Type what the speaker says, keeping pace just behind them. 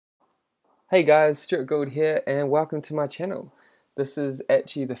Hey guys, Stuart Gould here and welcome to my channel. This is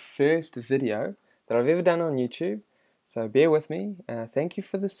actually the first video that I've ever done on YouTube, so bear with me. Thank you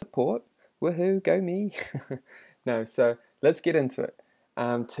for the support. Woohoo, go me! No, so let's get into it.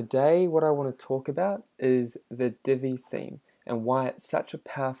 Today what I want to talk about is the Divi theme and why it's such a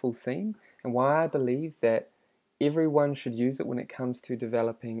powerful theme and why I believe that everyone should use it when it comes to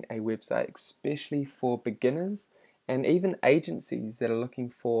developing a website, especially for beginners and even agencies that are looking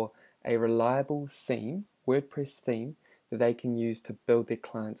for a reliable theme, WordPress theme, that they can use to build their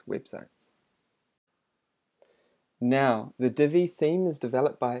clients' websites. Now, the Divi theme is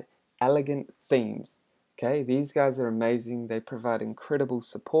developed by Elegant Themes. Okay, these guys are amazing. They provide incredible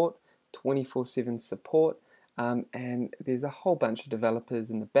support, 24/7 support, and there's a whole bunch of developers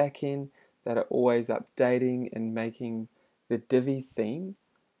in the back end that are always updating and making the Divi theme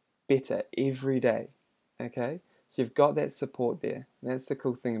better every day. Okay, so you've got that support there. That's the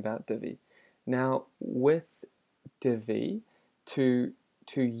cool thing about Divi. Now with Divi, to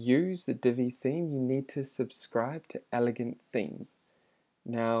use the Divi theme, you need to subscribe to Elegant Themes.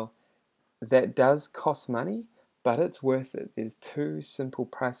 Now that does cost money, but it's worth it. There's two simple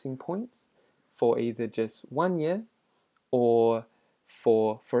pricing points for either just 1 year or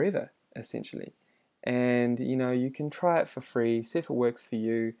for forever, essentially. And you can try it for free, see if it works for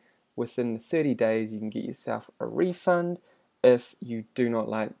you. Within 30 days you can get yourself a refund if you do not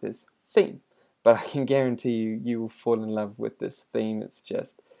like this theme. But I can guarantee you will fall in love with this theme. It's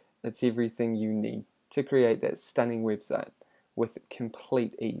everything you need to create that stunning website with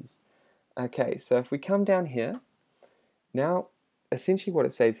complete ease. Okay, so if we come down here, now essentially what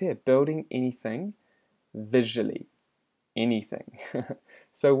it says here, building anything visually, anything.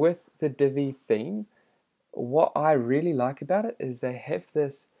 So with the Divi theme, what I really like about it is they have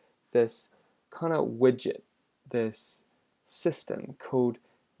this kind of widget, this system called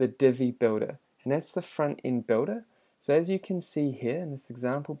the Divi Builder, and that's the front end builder. So as you can see here in this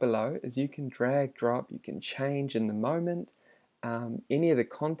example below, is you can drag, drop, you can change in the moment, any of the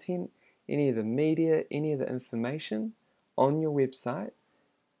content, any of the media, any of the information on your website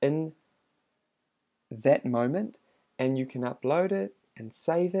in that moment, and you can upload it and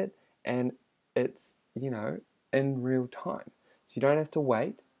save it, and it's in real time. So you don't have to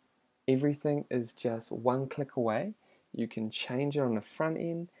wait. Everything is just one click away. You can change it on the front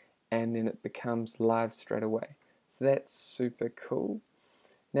end and then it becomes live straight away. So that's super cool.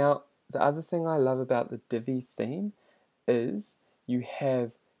 Now, the other thing I love about the Divi theme is you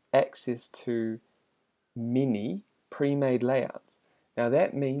have access to many pre-made layouts. Now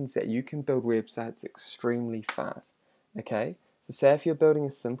that means that you can build websites extremely fast. Okay, so say if you're building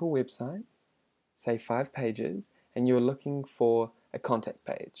a simple website, say 5 pages, and you're looking for a contact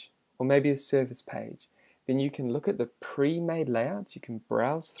page or maybe a service page, then you can look at the pre-made layouts, you can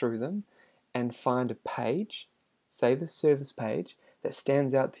browse through them and find a page, say the service page, that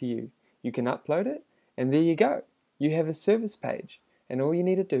stands out to you. You can upload it and there you go. You have a service page, and all you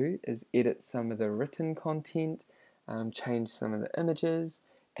need to do is edit some of the written content, change some of the images,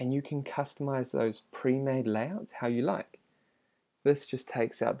 and you can customize those pre-made layouts how you like. This just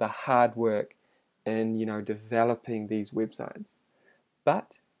takes out the hard work in developing these websites.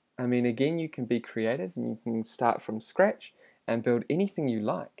 But I mean, again, you can be creative and you can start from scratch and build anything you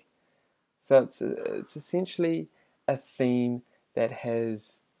like. So it's essentially a theme that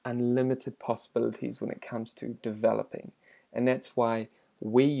has unlimited possibilities when it comes to developing, and that's why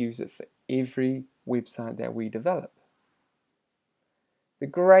we use it for every website that we develop. The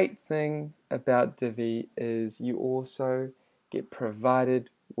great thing about Divi is you also get provided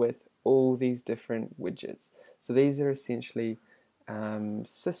with all these different widgets. So these are essentially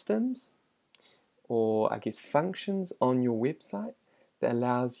systems, or I guess functions on your website that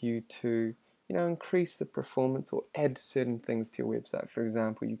allows you to increase the performance or add certain things to your website. For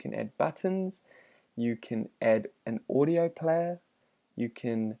example, you can add buttons, you can add an audio player, you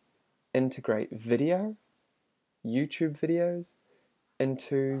can integrate video, YouTube videos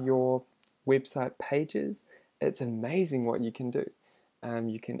into your website pages. It's amazing what you can do.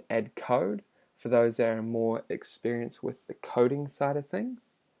 You can add code for those that are more experienced with the coding side of things,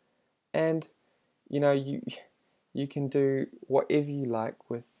 and you can do whatever you like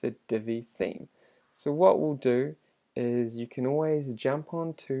with the Divi theme. So what we'll do is you can always jump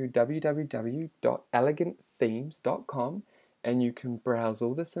on to www.elegantthemes.com and you can browse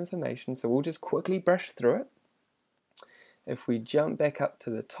all this information. So we'll just quickly brush through it. If we jump back up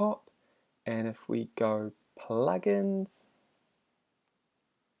to the top and if we go plugins,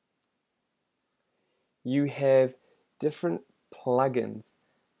 you have different plugins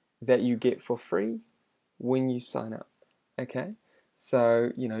that you get for free when you sign up. Okay,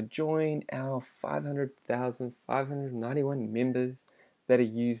 So, join our 500,591 members that are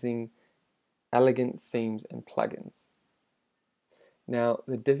using elegant themes and plugins. Now,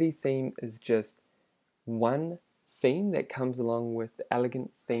 the Divi theme is just one theme that comes along with the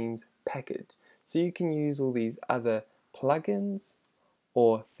Elegant Themes package. So you can use all these other plugins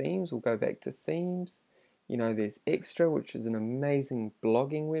or themes. We'll go back to themes. There's Extra, which is an amazing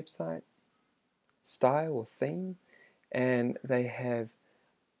blogging website, style or theme, and they have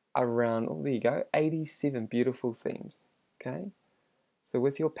around, oh, there you go, 87 beautiful themes. Okay, so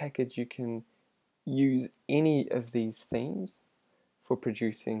with your package you can use any of these themes for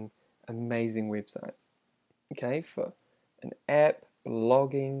producing amazing websites. Okay, for an app,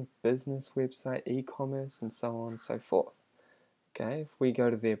 blogging, business website, e-commerce, and so on and so forth. Okay, if we go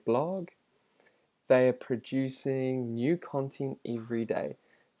to their blog, they are producing new content every day.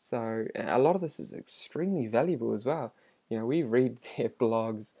 So a lot of this is extremely valuable as well. We read their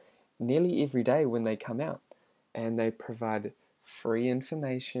blogs nearly every day when they come out, and they provide free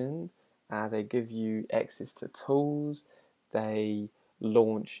information. They give you access to tools. They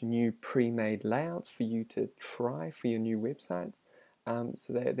launch new pre-made layouts for you to try for your new websites.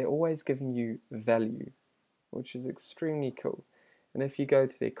 So they're always giving you value, which is extremely cool. And if you go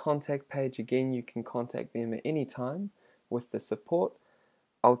to their contact page, again, you can contact them at any time with the support.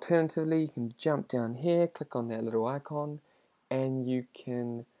 Alternatively, you can jump down here, click on that little icon, and you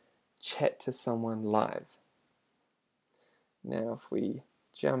can chat to someone live. Now, if we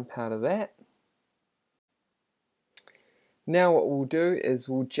jump out of that, now what we'll do is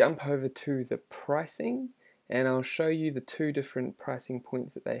we'll jump over to the pricing, and I'll show you the two different pricing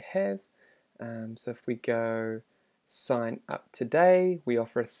points that they have. So if we go sign up today, we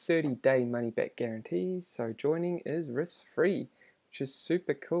offer a 30-day money-back guarantee, so joining is risk-free, which is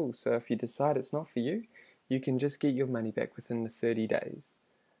super cool. So if you decide it's not for you, you can just get your money back within the 30 days.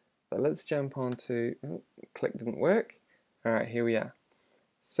 But let's jump on to, click didn't work. Alright, here we are.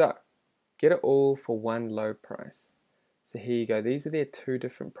 So, get it all for one low price. So here you go, these are their two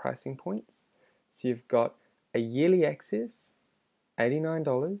different pricing points. So you've got a yearly access,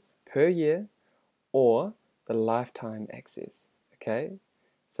 $89 per year, or the lifetime access. Okay,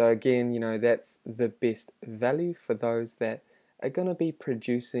 so again, that's the best value for those that are going to be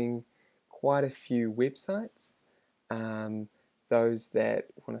producing quite a few websites, those that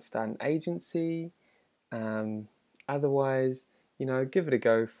want to start an agency. Otherwise, give it a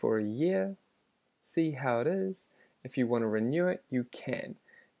go for a year, see how it is. If you want to renew it, you can,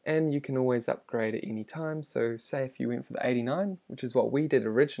 and you can always upgrade at any time. So say if you went for the 89, which is what we did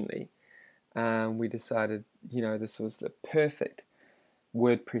originally, we decided this was the perfect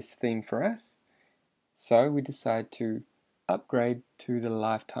WordPress theme for us, so we decided to upgrade to the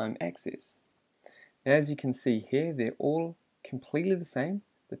lifetime access. Now, as you can see here, they're all completely the same.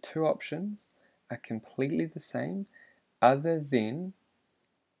 The two options are completely the same, other than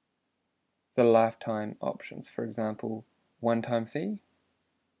the lifetime options. For example, one-time fee,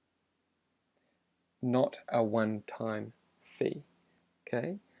 not a one-time fee.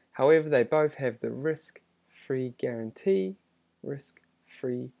 Okay. However, they both have the risk-free guarantee,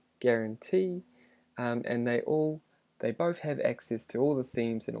 and they both have access to all the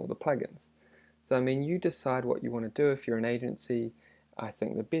themes and all the plugins. So you decide what you want to do. If you're an agency, I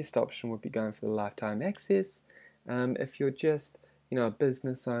think the best option would be going for the lifetime access. If you're just a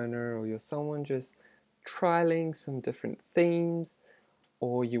business owner, or you're someone just trialing some different themes,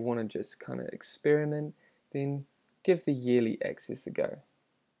 or you want to just kind of experiment, then give the yearly access a go.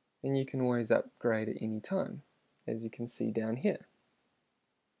 And you can always upgrade at any time, as you can see down here.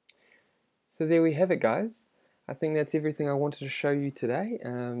 So there we have it, guys. I think that's everything I wanted to show you today.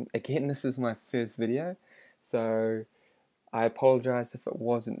 Again, this is my first video, so I apologize if it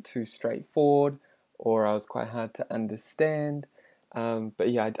wasn't too straightforward or I was quite hard to understand. But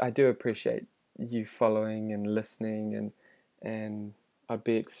yeah, I do appreciate you following and listening, and I'd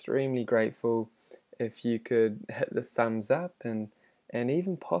be extremely grateful if you could hit the thumbs up and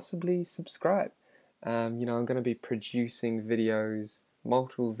even possibly subscribe. I'm going to be producing videos,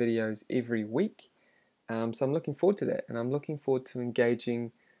 multiple videos every week, so I'm looking forward to that, and I'm looking forward to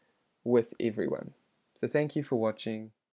engaging with everyone. So thank you for watching.